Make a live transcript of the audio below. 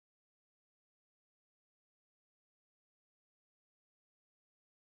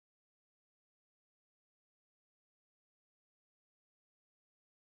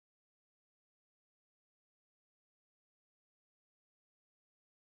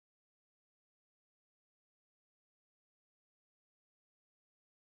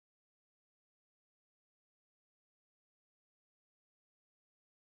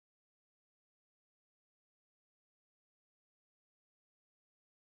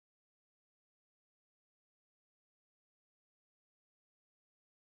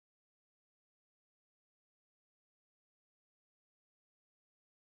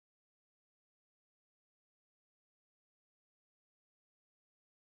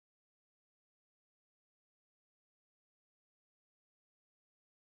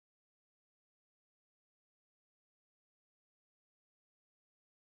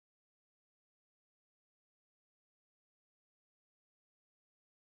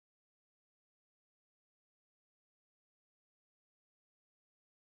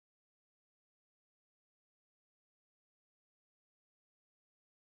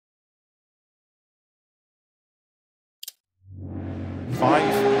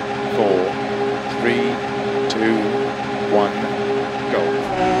5, 4, 3, 2, 1, go.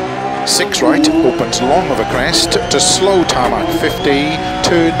 6 right, opens long of a crest to slow tarmac 50,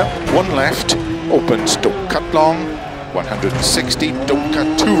 turn 1 left, opens don't cut long, 160, don't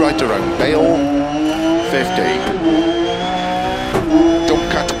cut 2 right around bail, 50.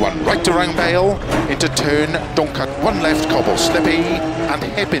 Don't cut 1 right around bail, into turn, don't cut 1 left, cobble slippy, and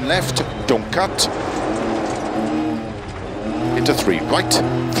hairpin left, don't cut. Into 3 right,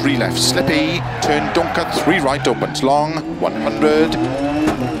 3 left slippy, turn, don't cut 3 right, opens long, 100.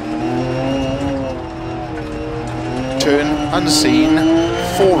 Turn unseen,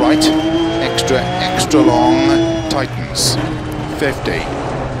 4 right, extra long, tightens, 50.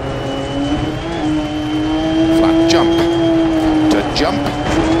 Flat jump, to jump,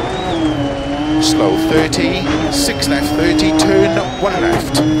 slow 30, 6 left 30, turn 1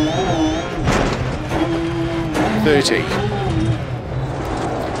 left, 30.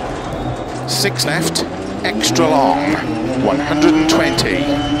 6 left, extra long, 120.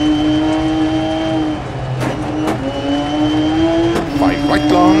 5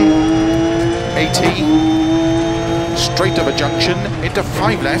 right long, 80. Straight of a junction, into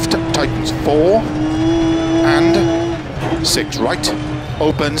 5 left, tightens 4. And 6 right,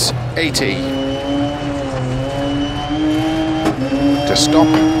 opens 80. To stop,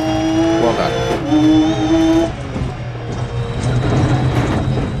 well done.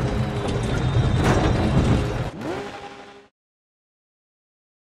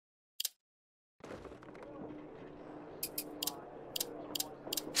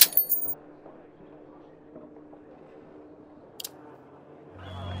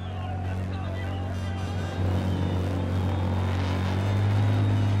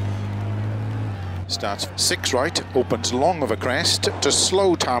 Starts 6 right, opens long of a crest to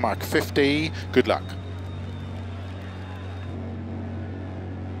slow tarmac 50. Good luck.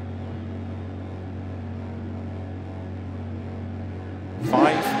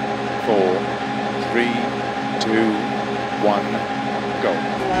 Five, 4, 3, 2, 1, go.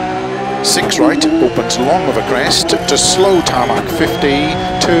 6 right, opens long of a crest to slow tarmac 50.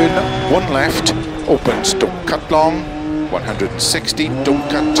 Turn 1 left, opens don't cut long. 160, don't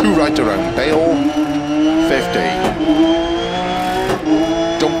cut 2 right around bail, 50.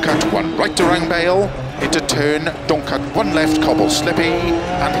 Don't cut 1 right around bail, into turn, don't cut 1 left, cobble slippy,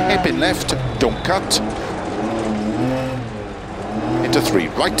 and hairpin left, don't cut. Into 3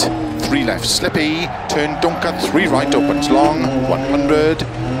 right, 3 left slippy, turn, don't cut 3 right, opens long, 100.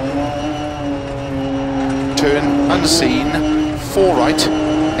 Turn unseen, 4 right,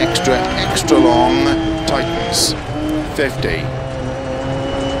 extra long, tightens. 50.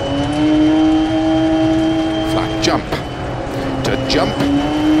 Flat jump, to jump,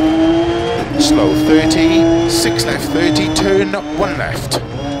 slow 30, 6 left 30, turn 1 left,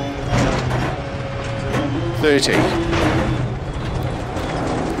 30,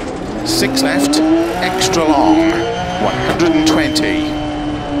 6 left, extra long, 120,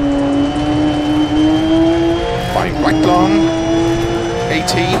 5 right long,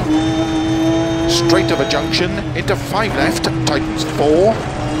 80, straight of a junction, into 5 left, tightens 4,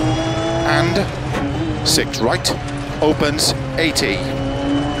 and 6 right, opens 80.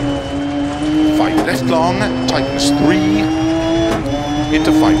 5 left long, tightens 3,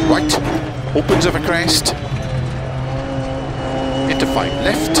 into 5 right, opens of a crest, into 5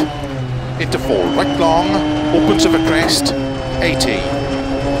 left, into 4 right long, opens of a crest, 80.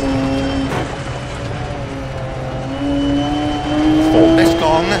 4 left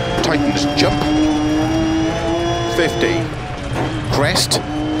long, tightens jump, 50. Crest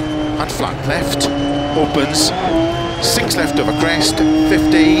and flat left, opens, 6 left of a crest,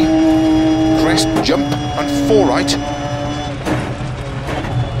 50. Crest jump and 4 right,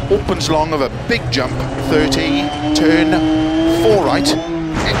 opens long of a big jump, 30. Turn 4 right,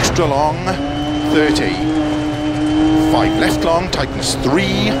 extra long, 30. 5 left long, tightens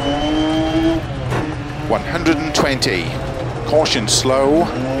 3, 120. Caution slow,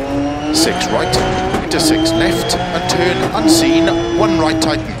 6 right, into 6 left, and turn unseen, 1 right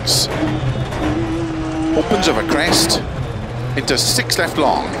tightens. Opens of a crest, into 6 left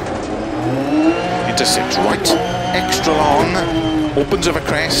long, into 6 right, extra long, opens of a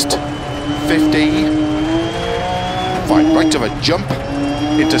crest, 50, 5 right of a jump,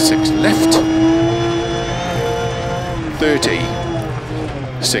 into 6 left, 30,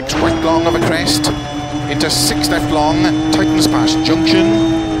 6 right long of a crest, into 6 left long, tightens past junction,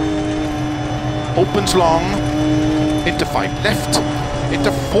 opens long, into 5 left,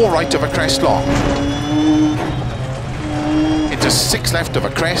 into 4 right of a crest long, into 6 left of a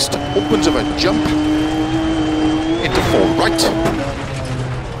crest, opens of a jump, into 4 right,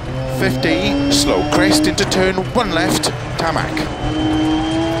 50, slow crest into turn 1 left, tarmac.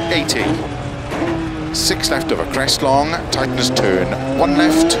 80, 6 left over crest long, tightens turn 1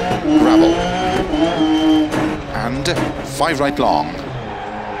 left, gravel. And 5 right long.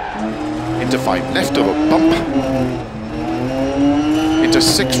 Into 5 left over bump. Into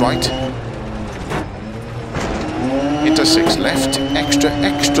 6 right. Into 6 left,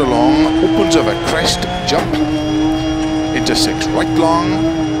 extra long, opens over crest, jump. Into 6 right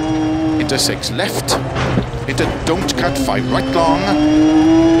long. Into 6 left. Into don't cut, 5 right long.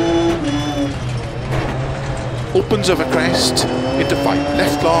 Opens over crest. Into 5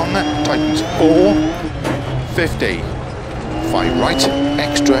 left long, tightens 4. 50. 5 right,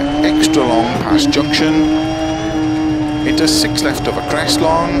 extra long past junction. Into 6 left over crest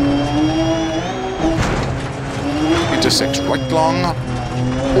long. Into 6 right long.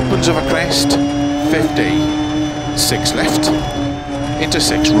 Opens over crest. 50. 6 left. Into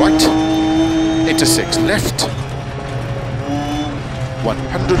 6 right. Into 6 left.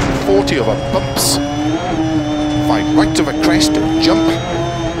 140 over bumps. 5 right over crest, jump.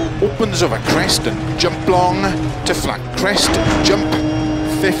 Opens over crest and jump long to flat crest, jump.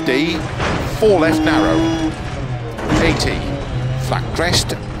 50, 4 left narrow. 80, flat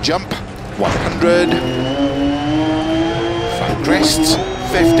crest, jump. 100, flat crests.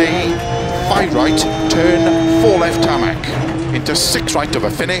 50, 5 right, turn 4 left tarmac. Into 6 right over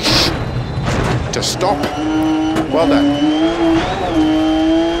finish. To stop. Well done.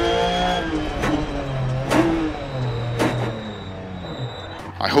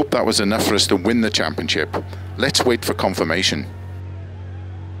 I hope that was enough for us to win the championship. Let's wait for confirmation.